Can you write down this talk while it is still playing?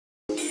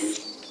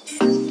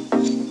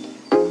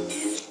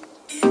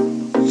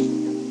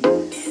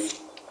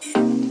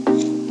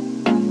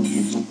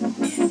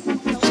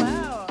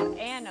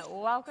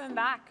welcome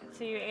back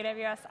to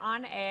AWS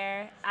On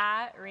Air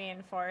at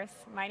Reinforce.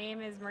 My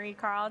name is Marie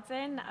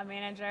Carlton, a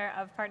manager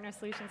of Partner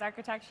Solutions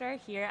Architecture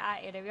here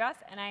at AWS,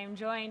 and I am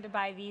joined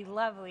by the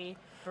lovely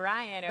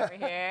Brian over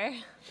here.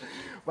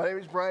 My name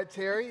is Brian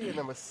Terry, and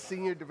I'm a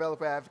senior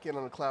developer advocate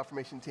on the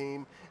CloudFormation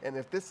team. And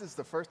if this is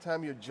the first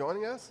time you're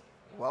joining us,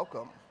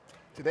 welcome.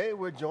 Today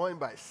we're joined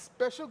by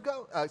special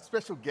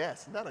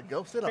guest, not a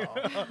ghost at all.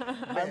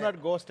 I'm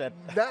not ghosted.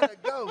 Not a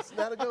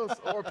ghost,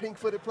 or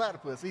pink-footed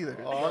platypus either.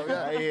 Oh, So,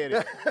 I hear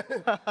it.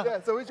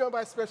 yeah, so we're joined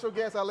by a special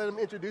guest. I'll let him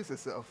introduce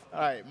himself.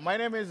 Hi, my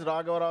name is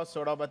Raghavarao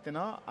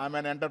Sodabatina. I'm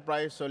an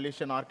enterprise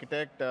solution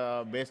architect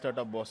based out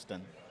of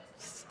Boston.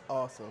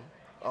 Awesome,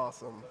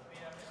 awesome.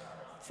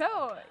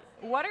 So,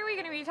 what are we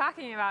going to be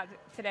talking about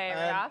today,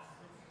 Ralph?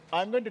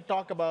 I'm going to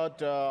talk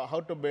about how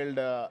to build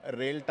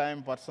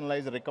real-time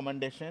personalized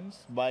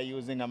recommendations by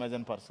using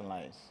Amazon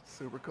Personalize.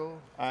 Super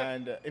cool.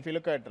 And if you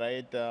look at,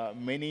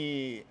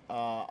 many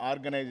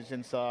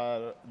organizations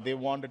they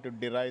wanted to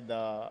derive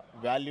the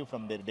value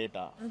from their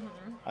data.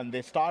 And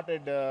they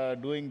started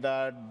doing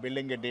that,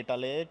 building a data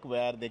lake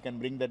where they can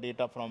bring the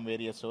data from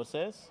various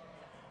sources.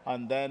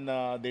 And then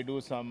they do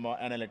some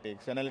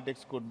analytics.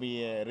 Analytics could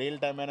be a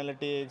real-time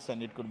analytics,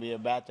 and it could be a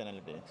batch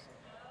analytics.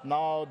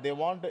 Now they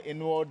want to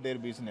innovate their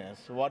business.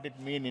 What it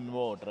means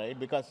innovate, right?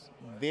 Because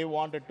they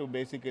wanted to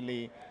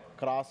basically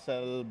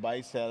cross-sell,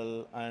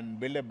 buy-sell, and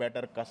build a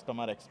better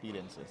customer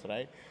experiences,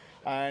 right?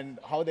 And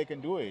how they can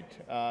do it?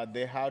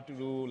 They have to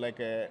do like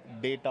a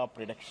data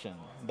prediction.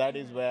 That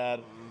is where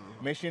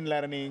machine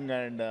learning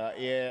and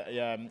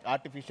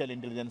artificial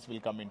intelligence will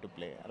come into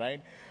play,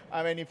 right?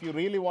 I mean, if you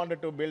really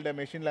wanted to build a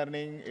machine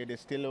learning, it is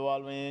still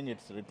evolving,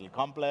 it's a little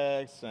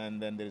complex,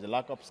 and then there is a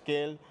lack of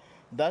scale.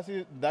 That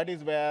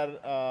is where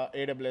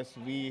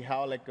AWS, we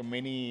have like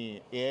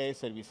many AI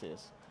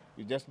services.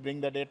 You just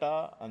bring the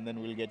data, and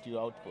then we'll get you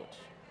output.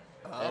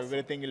 Awesome.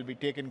 Everything will be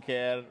taken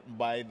care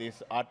by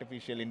these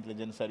artificial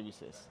intelligence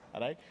services, all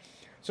right?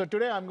 So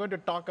today I'm going to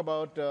talk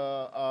about,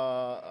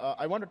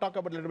 I want to talk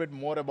about a little bit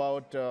more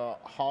about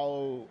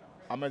how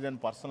Amazon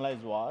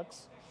Personalize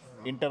works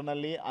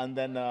internally, and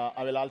then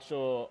I will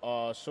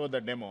also show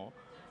the demo.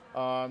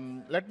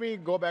 Let me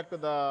go back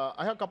to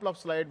I have a couple of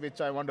slides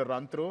which I want to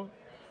run through.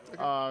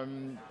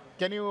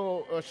 Can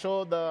you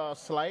show the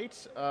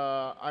slides?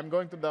 I'm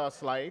going to the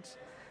slides.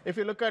 If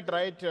you look at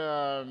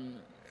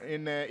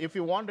if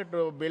you wanted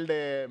to build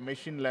a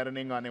machine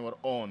learning on your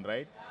own,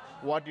 right?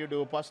 What you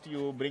do, first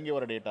you bring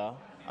your data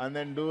and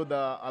then do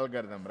the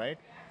algorithm, right?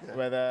 Yeah.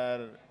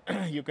 Whether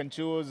you can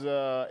choose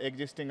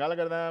existing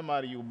algorithm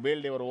or you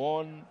build your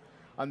own,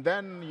 and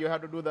then you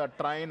have to do the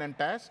train and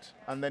test,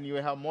 and then you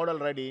have model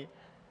ready.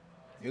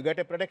 You get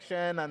a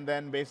prediction, and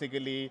then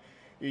basically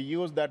you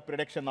use that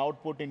prediction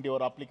output into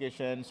your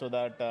application so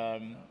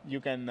that you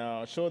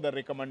can show the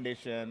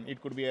recommendation. It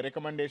could be a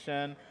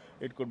recommendation,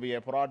 it could be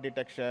a fraud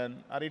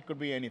detection, or it could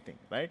be anything,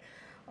 right?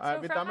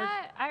 So from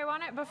that, I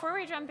want to, before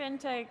we jump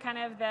into kind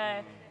of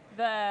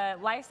the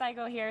life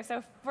cycle here,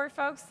 so for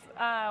folks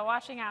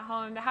watching at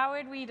home, how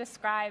would we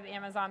describe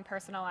Amazon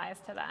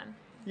Personalize to them?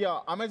 Yeah,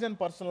 Amazon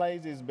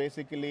Personalize is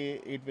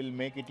basically, it will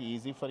make it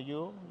easy for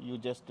you. You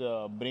just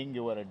bring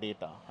your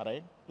data,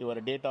 right? Your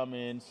data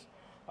means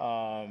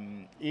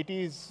it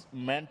is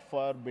meant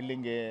for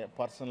building a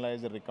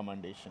personalized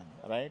recommendation,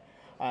 right?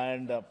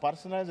 And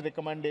personalized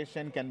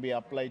recommendation can be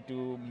applied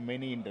to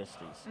many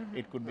industries.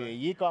 It could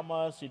be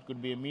e-commerce, it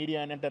could be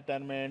media and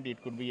entertainment,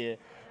 it could be a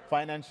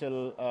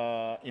financial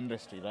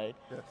industry, right?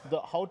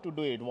 Yes. How to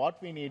do it?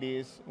 What we need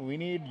is, we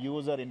need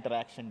user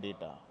interaction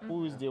data.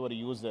 Who is your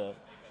user?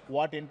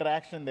 What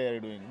interaction they are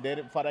doing.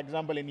 For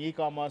example, in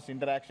e-commerce,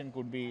 interaction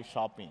could be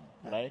shopping,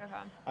 right?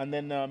 Okay. And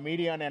then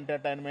media and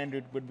entertainment,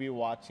 it could be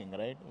watching,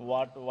 right?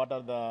 What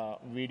are the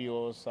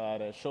videos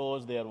or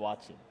shows they are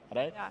watching,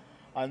 right? Yeah.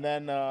 And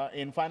then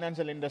in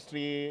financial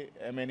industry,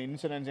 I mean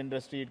insurance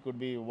industry, it could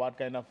be what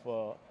kind of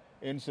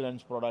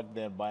insurance product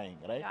they're buying,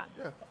 right? Yeah.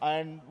 Yeah.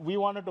 And we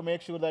wanted to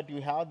make sure that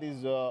you have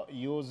this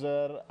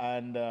user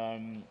and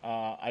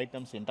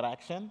items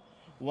interaction.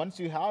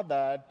 Once you have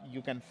that,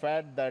 you can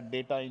feed that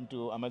data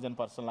into Amazon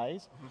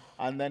Personalize,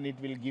 and then it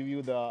will give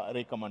you the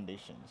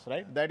recommendations,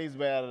 right? That is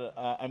where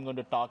I'm going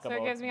to talk about.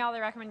 So it gives me all the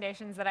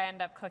recommendations that I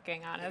end up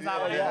clicking on. Is that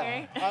what I'm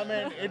hearing? I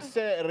mean, it's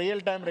a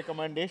real-time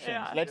recommendation.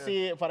 Yeah. Let's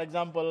see, for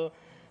example,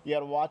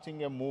 you're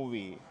watching a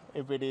movie,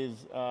 if it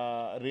is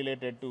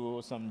related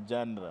to some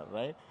genre,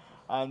 right?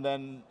 And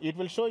then it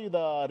will show you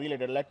the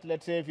related.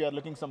 Let's say if you're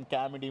looking some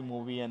comedy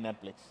movie on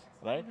Netflix,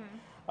 right?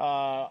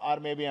 Or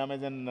maybe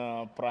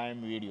Amazon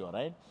Prime Video,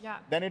 right? Yeah.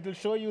 Then it will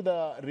show you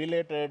the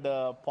related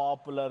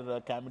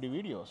popular comedy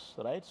videos,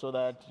 right? So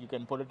that you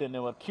can put it in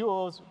your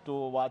queues to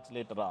watch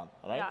later on,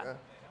 right? Yeah.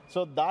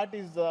 So that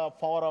is the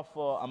power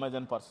of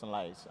Amazon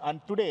Personalize.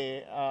 And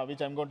today,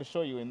 which I'm going to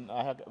show you,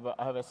 I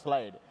have a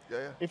slide. Yeah,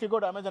 yeah. If you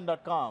go to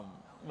Amazon.com,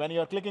 when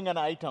you're clicking an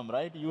item,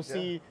 right, you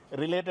see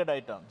related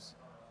items.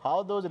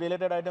 How those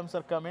related items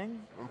are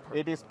coming,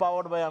 it is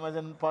powered by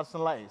Amazon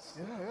Personalize.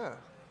 Yeah, yeah.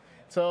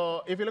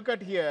 So if you look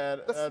at here,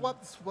 Let's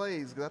swap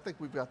displays, because I think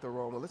we've got the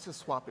wrong one. Let's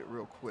just swap it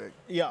real quick.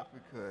 yeah. If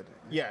we could.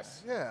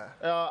 Yes.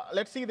 Yeah.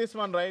 Let's see this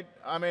one, right?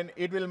 I mean,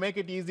 it will make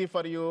it easy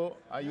for you.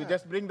 You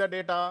just bring the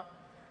data.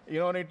 You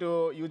don't need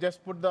to, you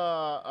just put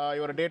the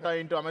your data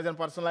into Amazon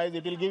Personalize.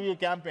 It will give you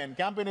campaign.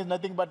 Campaign is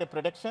nothing but a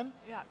prediction.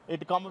 Yeah.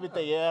 It comes with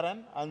the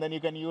ARN, and then you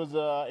can use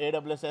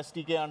AWS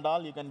SDK and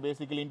all. You can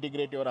basically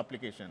integrate your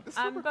application. It's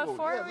super cool.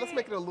 before Yeah, let's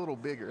make it a little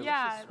bigger. Yeah,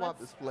 Let's just swap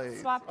let's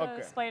displays. swap the Okay.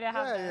 display to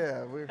have Yeah,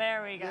 the, yeah.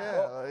 there we go.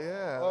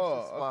 Yeah. Let's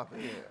just swap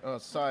it. Oh,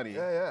 sorry.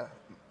 Yeah.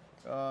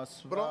 But all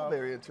Swap.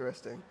 very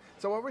interesting.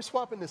 So when we're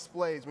swapping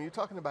displays, when you're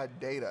talking about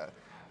data,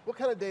 what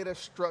kind of data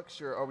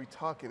structure are we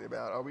talking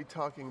about? Are we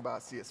talking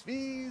about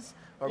CSVs?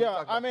 Are we Yeah,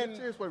 talking I about mean-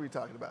 pictures? What are we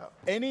talking about?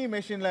 Any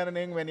machine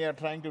learning, when you are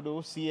trying to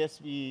do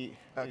CSV,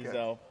 is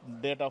Okay.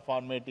 data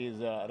format is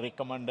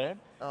recommended.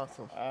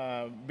 Awesome.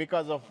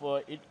 Because of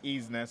its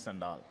easiness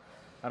and all.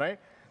 All right.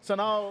 So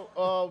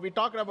now we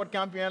talked about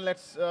campaign.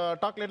 Let's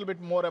talk a little bit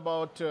more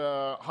about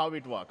how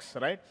it works,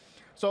 right?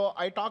 So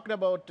I talked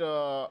about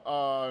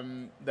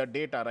the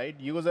data, right?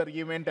 User,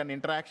 event, and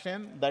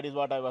interaction. That is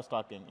what I was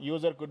talking.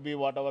 User could be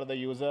whatever the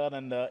user,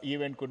 and the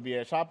event could be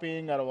a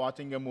shopping or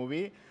watching a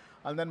movie.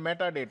 And then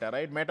metadata,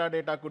 right?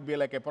 Metadata could be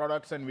like a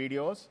products and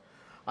videos.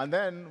 And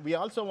then we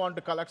also want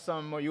to collect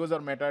some user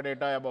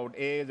metadata about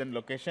age and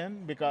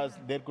location, because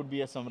there could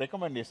be some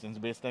recommendations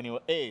based on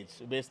your age,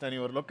 based on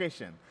your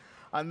location.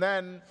 And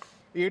then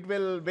it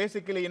will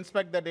basically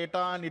inspect the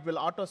data, and it will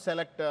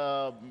auto-select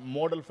a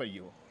model for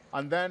you.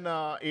 And then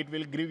it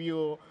will give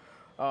you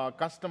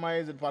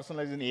customized,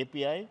 personalized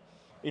API.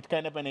 It's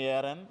kind of an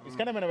ARN. It's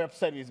kind of a web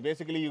service.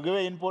 Basically, you give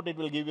an input, it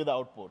will give you the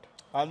output.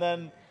 And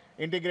then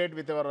integrate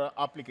with your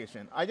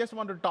application. I just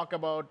want to talk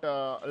about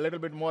a little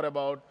bit more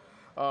about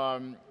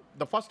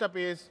the first step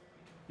is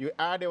you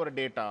add your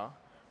data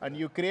and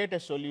you create a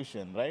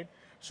solution, right?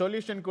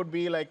 Solution could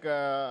be like,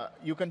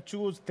 you can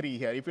choose 3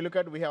 here. If you look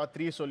at, we have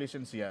 3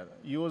 solutions here.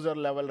 User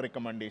level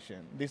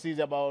recommendation. This is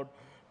about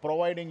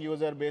providing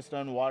user based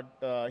on what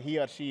he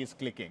or she is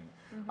clicking.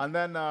 And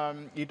then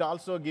it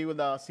also gives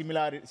the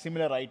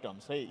similar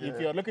items, right?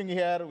 If you're looking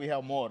here, we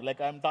have more.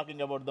 Like I'm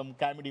talking about the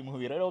comedy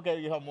movie, right?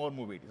 Okay, you have more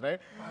movies, right?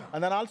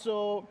 And then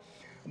also,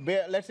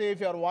 let's say if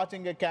you're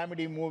watching a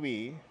comedy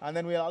movie, and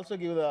then we'll also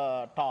give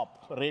the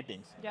top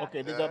ratings. Yeah.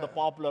 Okay, these are the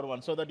popular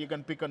ones, so that you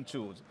can pick and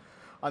choose.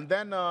 And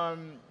then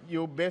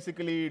you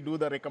basically do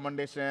the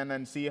recommendation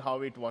and see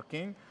how it's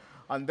working.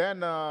 And then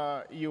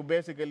you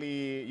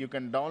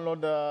can download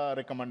the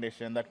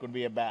recommendation. That could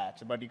be a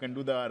batch, but you can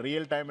do the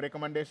real-time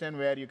recommendation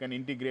where you can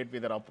integrate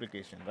with your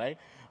application, right?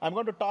 I'm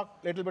going to talk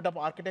a little bit of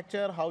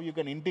architecture, how you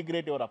can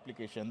integrate your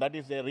application. That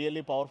is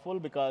really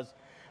powerful, because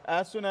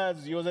as soon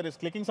as user is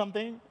clicking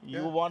something,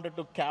 you wanted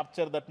to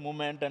capture that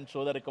moment and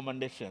show the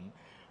recommendation.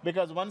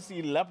 Because once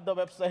he left the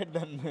website,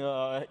 then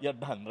you're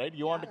done, right?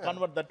 You want to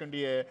convert that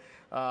into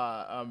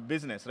a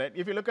business, right?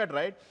 If you look at,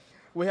 right,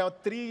 we have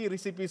 3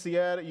 recipes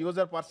here.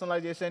 User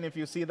personalization, if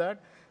you see that,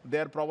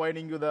 they're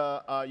providing you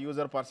the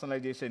user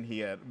personalization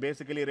here.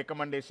 Basically,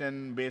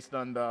 recommendation based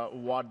on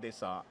what they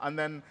saw. And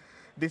then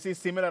this is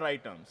similar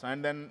items.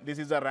 And then this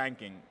is a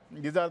ranking.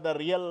 These are the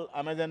real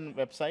Amazon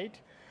website.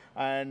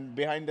 And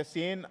behind the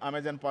scene,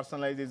 Amazon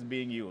Personalize is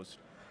being used.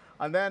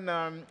 And then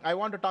I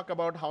want to talk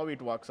about how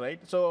it works, right?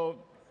 So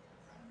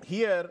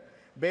here,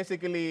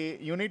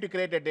 basically, you need to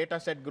create a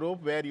data set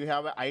group where you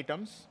have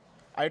items.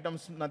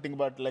 Items, nothing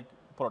but like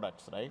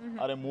products, right?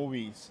 Or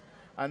movies.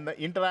 And the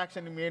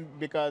interaction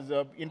because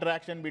of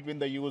interaction between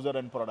the user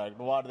and product,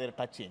 what they're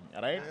touching,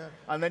 right?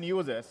 And then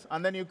users.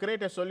 And then you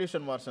create a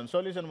solution version.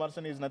 Solution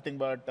version is nothing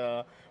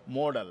but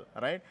model,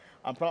 right?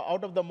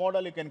 Out of the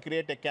model, you can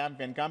create a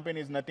campaign. Campaign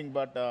is nothing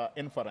but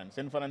inference.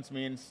 Inference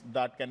means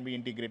that can be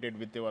integrated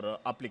with your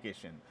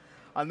application.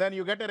 And then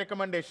you get a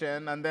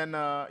recommendation, and then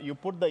you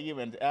put the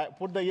event.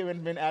 Put the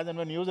event means as and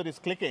when user is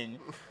clicking,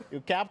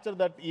 you capture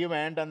that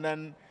event, and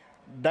then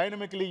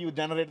dynamically you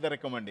generate the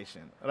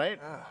recommendation, right?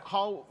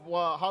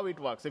 How it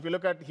works. If you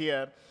look at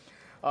here,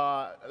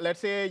 let's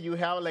say you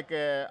have like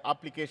a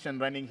application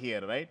running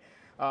here, right?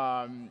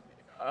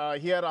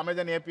 Here,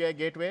 Amazon API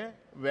Gateway,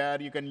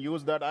 where you can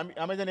use that.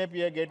 Amazon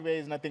API Gateway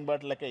is nothing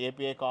but like an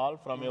API call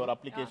from your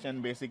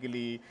application.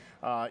 Basically,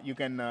 you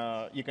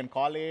can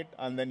call it,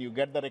 and then you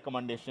get the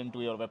recommendation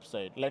to your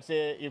website. Let's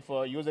say if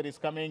a user is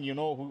coming, you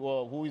know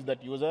who is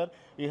that user.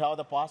 You have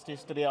the past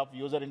history of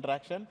user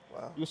interaction.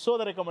 You show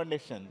the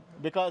recommendation,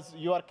 because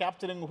you are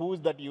capturing who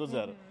is that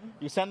user.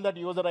 You send that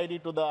user ID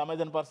to the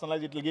Amazon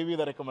Personalize, it will give you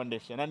the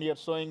recommendation, and you're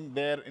showing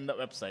there in the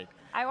website.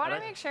 I want to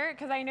make sure,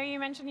 because I know you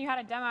mentioned you had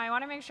a demo, I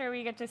want to make sure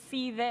we get to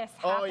see this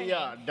Oh, happening.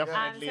 yeah,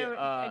 definitely.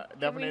 Can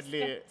Definitely.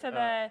 we skip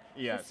to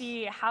yes. to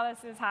see how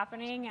this is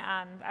happening?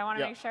 I want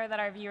to make sure that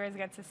our viewers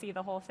get to see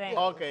the whole thing.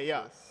 Okay,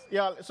 yeah.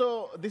 Yeah,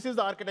 so this is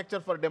the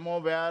architecture for demo,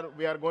 where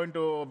we are going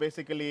to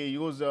basically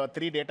use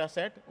 3 data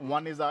set.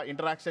 One is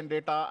interaction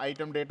data,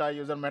 item data,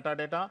 user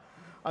metadata.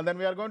 And then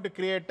we are going to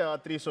create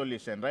 3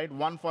 solutions, right?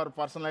 One for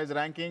personalized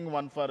ranking,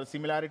 one for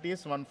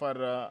similarities, one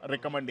for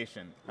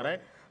recommendation,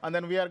 right? And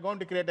then we are going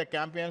to create a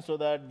campaign so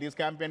that this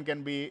campaign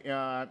can be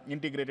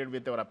integrated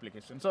with our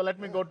application. So let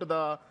me go to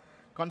the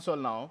console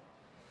now.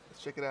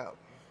 Let's check it out.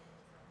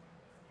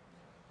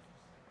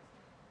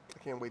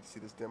 I can't wait to see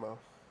this demo.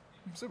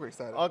 I'm super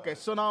excited. Okay,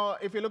 so now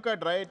if you look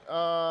at, right,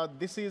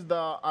 this is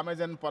the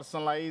Amazon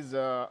Personalize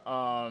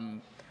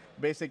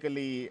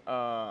basically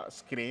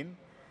screen.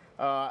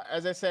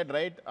 As I said,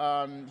 right,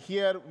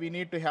 here we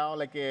need to have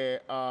like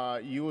a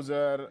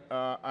user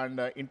and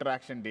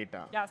interaction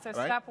data. Yeah, so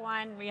right? step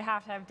one, we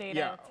have to have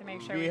data to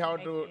make sure we have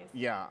can to, make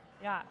these. yeah.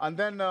 Yeah. And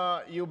then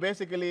you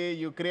basically,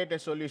 you create a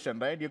solution,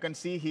 right? You can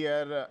see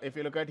here, if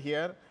you look at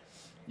here,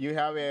 you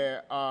have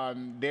a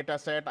data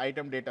set,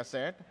 item data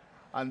set.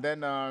 And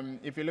then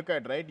if you look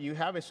at, right, you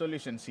have a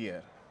solutions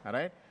here, all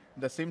right?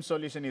 The SIM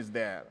solution is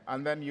there.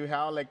 And then you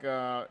have like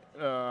a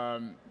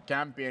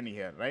campaign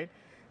here, right?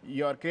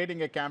 You are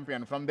creating a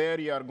campaign. From there,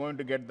 you are going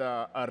to get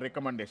the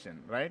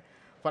recommendation, right?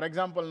 For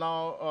example,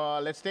 now,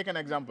 let's take an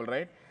example,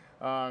 right?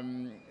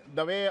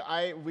 The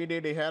way we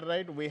did here,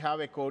 right, we have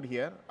a code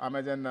here.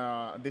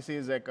 Amazon, this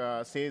is like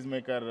a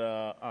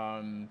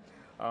SageMaker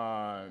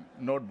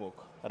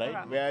notebook, right?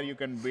 Okay. Where you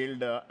can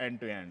build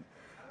end-to-end.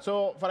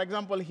 So, for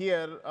example,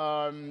 here,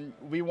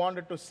 we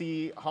wanted to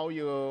see how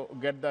you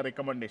get the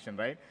recommendation,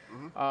 right?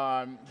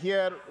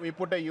 Here, we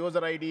put a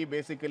user ID,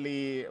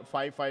 basically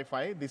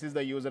 555. This is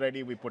the user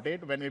ID we put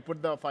it. When we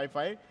put the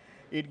 55,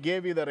 it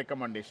gave you the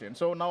recommendation.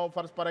 So now,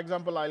 for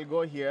example, I'll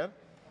go here.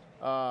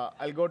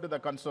 I'll go to the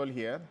console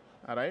here,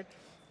 all right?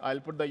 I'll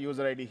put the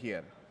user ID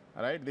here,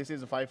 all right? This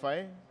is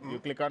 55. You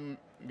click on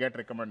get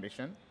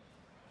recommendation.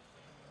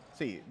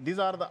 See, these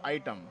are the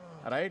items,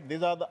 right?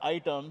 These are the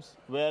items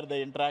where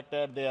they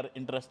interacted, they are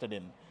interested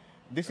in.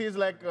 This is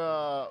like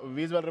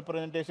visual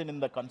representation in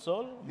the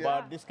console,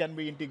 but this can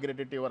be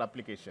integrated to your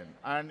application.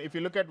 And if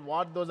you look at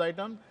what those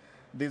items,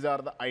 these are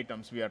the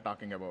items we are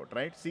talking about,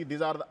 right? See,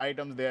 these are the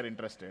items they are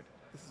interested.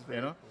 This is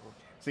very cool.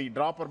 See,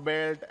 dropper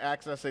belt,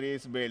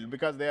 accessories, belt,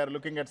 because they are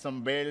looking at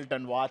some belt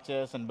and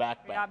watches and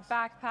backpacks. We got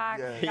backpack,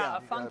 Yeah, we got yeah.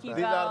 a funky These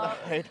These belt. are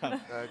the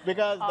items.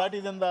 Because that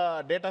is in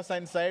the data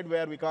science side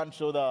where we can't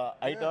show the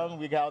item,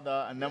 we have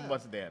the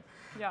numbers there.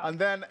 Yeah. And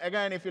then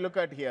again, if you look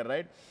at here,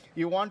 right,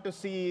 you want to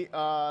see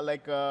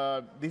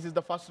this is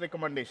the first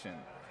recommendation.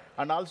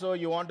 And also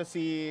you want to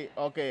see,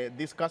 okay,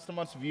 this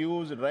customer's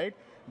views, right?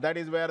 That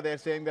is where they're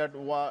saying that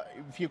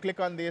if you click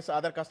on this,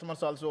 other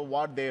customers also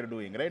what they're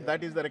doing, right?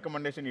 That is the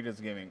recommendation it is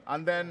giving.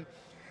 And then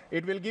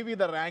it will give you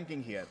the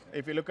ranking here.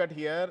 If you look at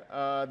here,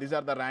 these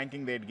are the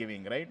ranking they're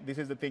giving, right? This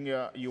is the thing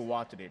you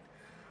watched it.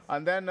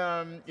 And then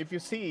if you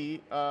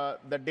see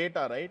the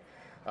data,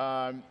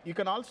 right, you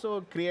can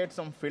also create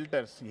some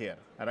filters here,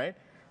 right?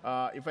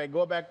 If I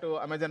go back to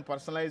Amazon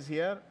Personalize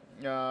here,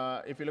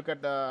 if you look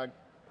at the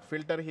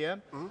filter here,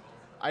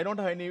 I don't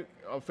have any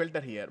filter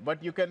here,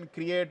 but you can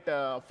create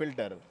a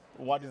filter.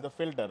 What is the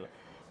filter?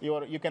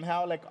 You can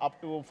have like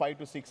up to 5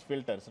 to 6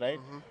 filters, right?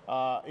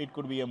 It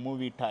could be a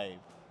movie type,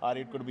 or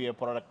it could be a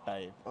product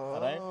type,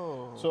 right?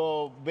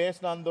 So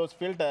based on those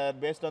filters,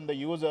 based on the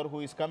user who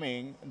is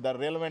coming, the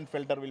relevant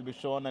filter will be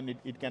shown and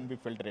it can be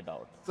filtered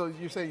out. So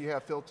you say you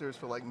have filters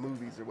for like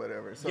movies or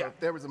whatever. So if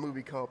there was a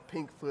movie called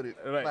Pink-Footed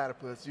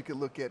Platypus, you could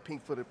look at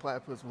Pink-Footed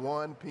Platypus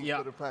 1,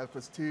 Pink-Footed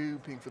Platypus 2,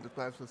 Pink-Footed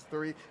Platypus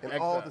 3, and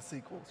all the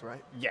sequels,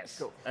 right? Yes,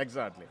 Cool.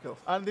 exactly. Cool.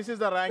 And this is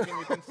the ranking,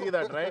 you can see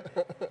that, right?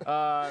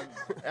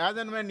 As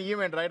and when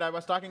event, right, I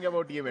was talking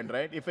about event,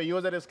 right? If a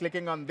user is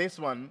clicking on this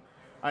one,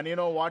 and you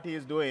know what he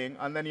is doing,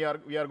 and then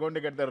we are going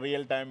to get the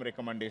real-time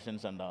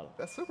recommendations and all.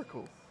 That's super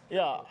cool.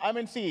 Yeah, I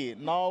mean, see,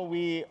 now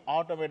we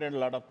automated a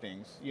lot of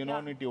things. You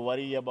don't need to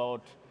worry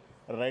about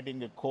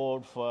writing a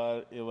code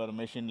for your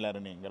machine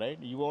learning, right?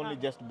 You only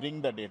just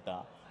bring the data.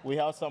 We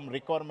have some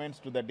requirements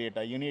to the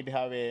data. You need to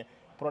have a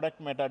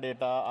product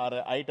metadata or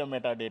an item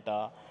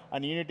metadata,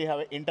 and you need to have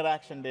an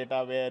interaction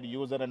data where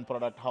user and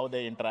product, how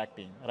they're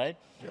interacting, right?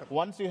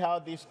 Once you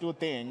have these two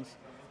things,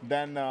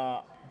 then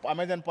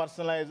Amazon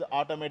Personalize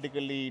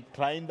automatically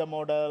train the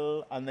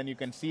model, and then you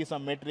can see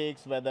some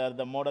metrics, whether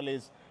the model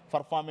is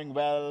performing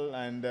well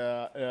and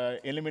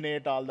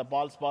eliminate all the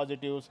false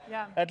positives.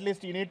 At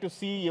least you need to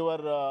see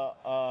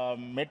your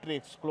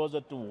metrics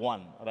closer to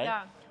 1,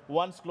 right?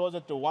 Once closer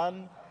to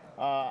 1,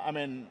 I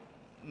mean,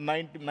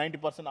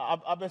 90%,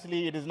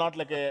 obviously it is not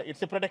like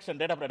it's a prediction,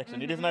 data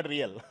prediction. It is not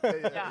real.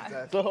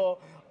 Exactly. So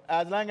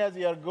as long as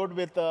you are good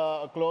with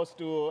close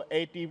to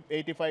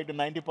 85 to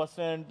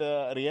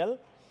 90% real,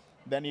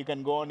 then you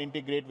can go and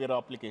integrate with your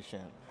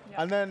application.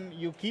 And then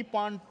you keep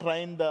on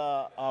trying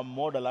the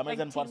model,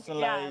 Amazon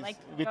Personalize,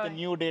 with the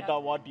new data,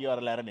 what you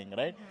are learning,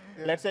 right?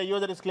 Let's say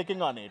user is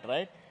clicking on it,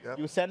 right?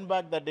 You send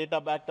back the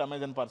data back to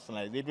Amazon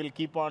Personalize. It will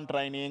keep on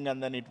training,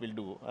 and then it will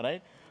do,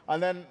 right?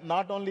 And then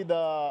not only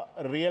the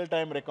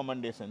real-time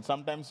recommendations,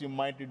 sometimes you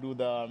might do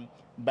the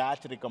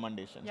batch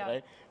recommendations,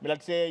 right? But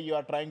let's say you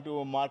are trying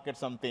to market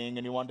something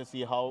and you want to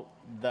see how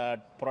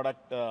that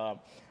product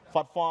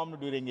performed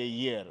during a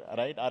year,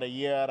 right? Or a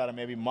year or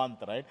maybe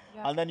month, right?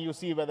 And then you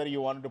see whether you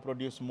want to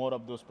produce more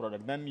of those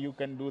products. Then you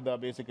can do the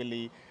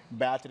basically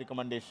batch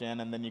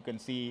recommendation, and then you can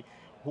see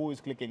who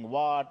is clicking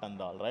what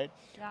and all, right?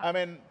 Yeah. I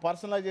mean,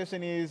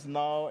 personalization is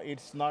now,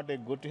 it's not a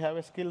good to have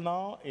a skill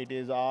now, it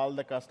is all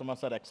the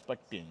customers are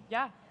expecting.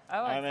 Yeah.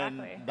 Oh, I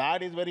exactly. mean,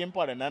 that is very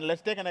important. And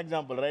let's take an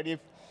example, right? If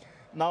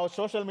now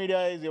social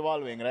media is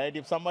evolving, right?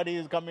 If somebody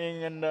is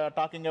coming and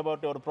talking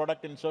about your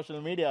product in social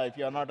media, if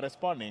you are not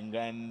responding,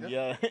 and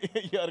you're,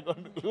 you're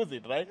going to lose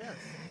it, right? Yes.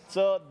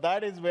 So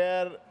that is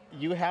where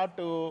you have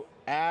to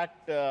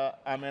act,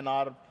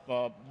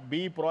 or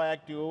be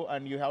proactive,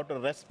 and you have to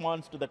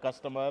respond to the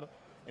customer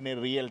in a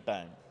real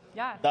time.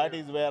 Yeah. That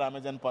is where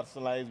Amazon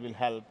Personalize will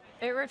help.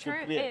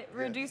 It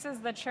reduces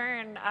the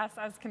churn us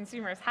as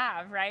consumers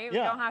have, right? We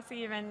Yeah. don't have to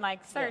even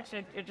like search,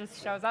 it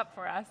just shows up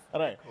for us.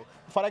 Right.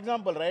 For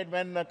example, right,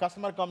 when a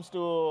customer comes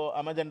to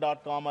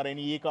Amazon.com or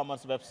any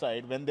e-commerce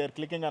website, when they're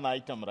clicking an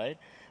item, right,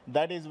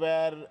 that is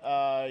where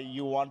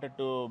you wanted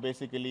to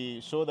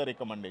basically show the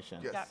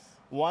recommendation. Yes. Yeah.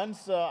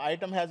 Once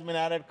item has been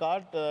added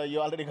cart, you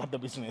already got the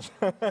business.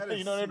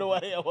 You don't need to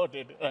worry about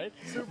it, right?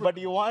 But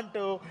you want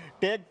to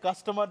take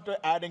customer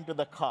to adding to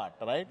the cart,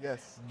 right?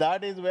 Yes.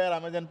 That is where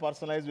Amazon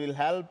Personalize will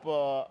help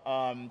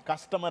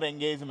customer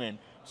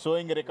engagement,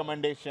 showing a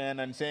recommendation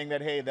and saying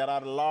that, hey, there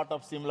are a lot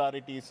of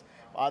similarities.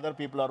 Other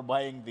people are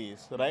buying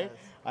these, right?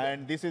 Yes.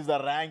 And this is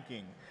the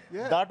ranking.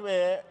 Yeah. That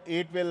way,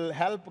 it will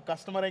help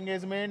customer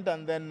engagement,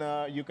 and then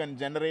you can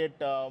generate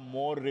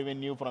more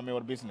revenue from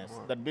your business.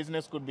 That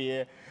business could be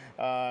a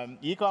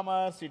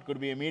e-commerce, it could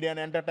be a media and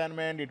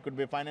entertainment, it could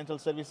be financial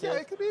services. Yeah,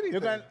 it could be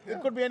anything.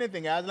 It could be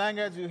anything. As long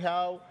as you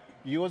have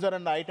user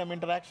and item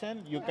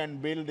interaction, you can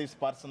build this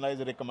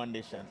personalized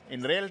recommendation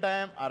in real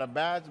time or a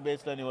batch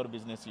based on your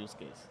business use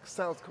case.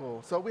 Sounds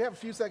cool. So we have a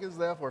few seconds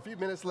left, or a few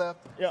minutes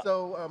left. Yeah.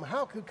 So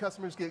how can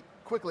customers get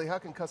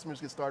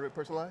started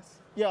with Personalize?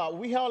 Yeah,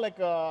 we have like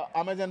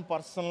Amazon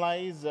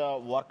Personalize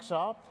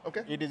workshop.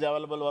 Okay. It is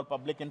available over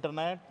public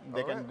internet.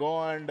 They can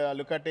go and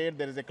look at it.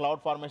 There is a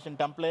cloud formation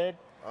template.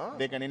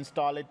 They can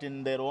install it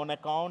in their own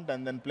account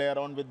and then play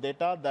around with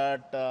data.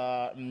 That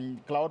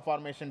cloud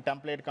formation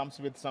template comes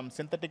with some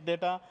synthetic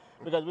data,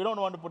 because we don't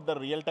want to put the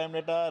real-time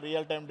data.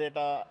 Real-time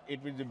data,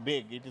 it will be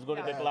big. It is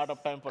going to take a lot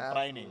of time for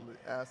training.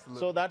 Absolutely.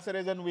 So that's the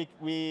reason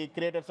we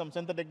created some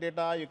synthetic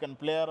data. You can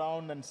play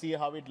around and see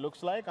how it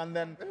looks like. And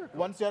then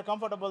once you're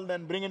comfortable,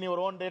 then bring in your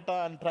own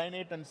data and train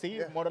it and see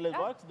if model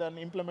works, then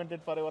implement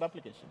it for your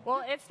application.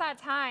 Well, it's that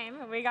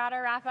time. We got to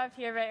wrap up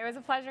here, but it was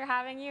a pleasure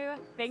having you.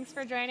 Thanks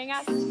for joining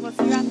us. We'll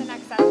see you at the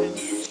next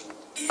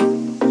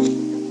session.